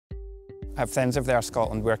At Friends of There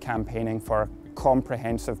Scotland, we're campaigning for a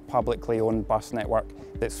comprehensive publicly owned bus network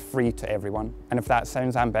that's free to everyone. And if that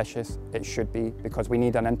sounds ambitious, it should be, because we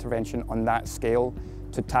need an intervention on that scale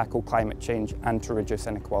to tackle climate change and to reduce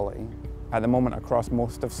inequality. At the moment, across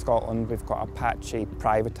most of Scotland, we've got a patchy,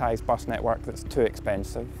 privatised bus network that's too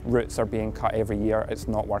expensive. Routes are being cut every year, it's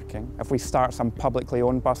not working. If we start some publicly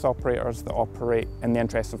owned bus operators that operate in the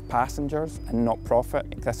interests of passengers and not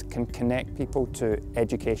profit, this can connect people to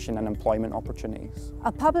education and employment opportunities.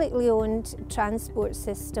 A publicly owned transport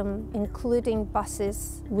system, including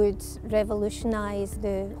buses, would revolutionise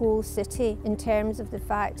the whole city in terms of the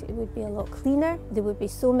fact it would be a lot cleaner. There would be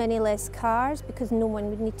so many less cars because no one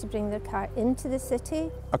would need to bring their car into the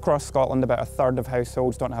city. Across Scotland, about a third of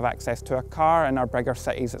households don't have access to a car. In our bigger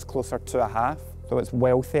cities, it's closer to a half. So it's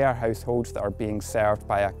wealthier households that are being served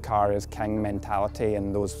by a car is king mentality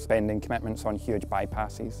and those spending commitments on huge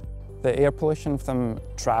bypasses. The air pollution from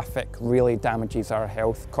traffic really damages our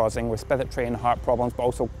health, causing respiratory and heart problems, but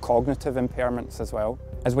also cognitive impairments as well.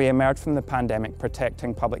 As we emerge from the pandemic,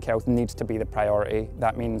 protecting public health needs to be the priority.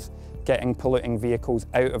 That means getting polluting vehicles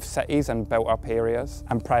out of cities and built-up areas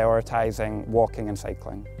and prioritising walking and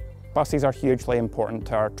cycling. Buses are hugely important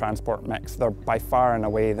to our transport mix. They're by far and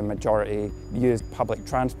away the majority used public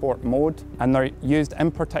transport mode, and they're used in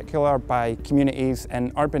particular by communities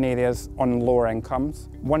in urban areas on lower incomes.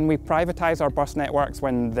 When we privatise our bus networks,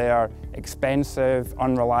 when they're expensive,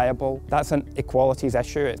 unreliable, that's an equalities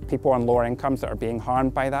issue. It's people on lower incomes that are being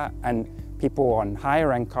harmed by that, and people on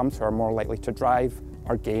higher incomes who are more likely to drive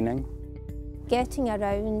are gaining. Getting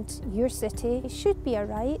around your city should be a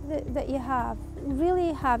right that you have.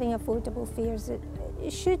 Really having affordable fares, it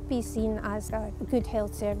should be seen as a good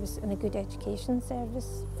health service and a good education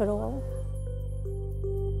service for all.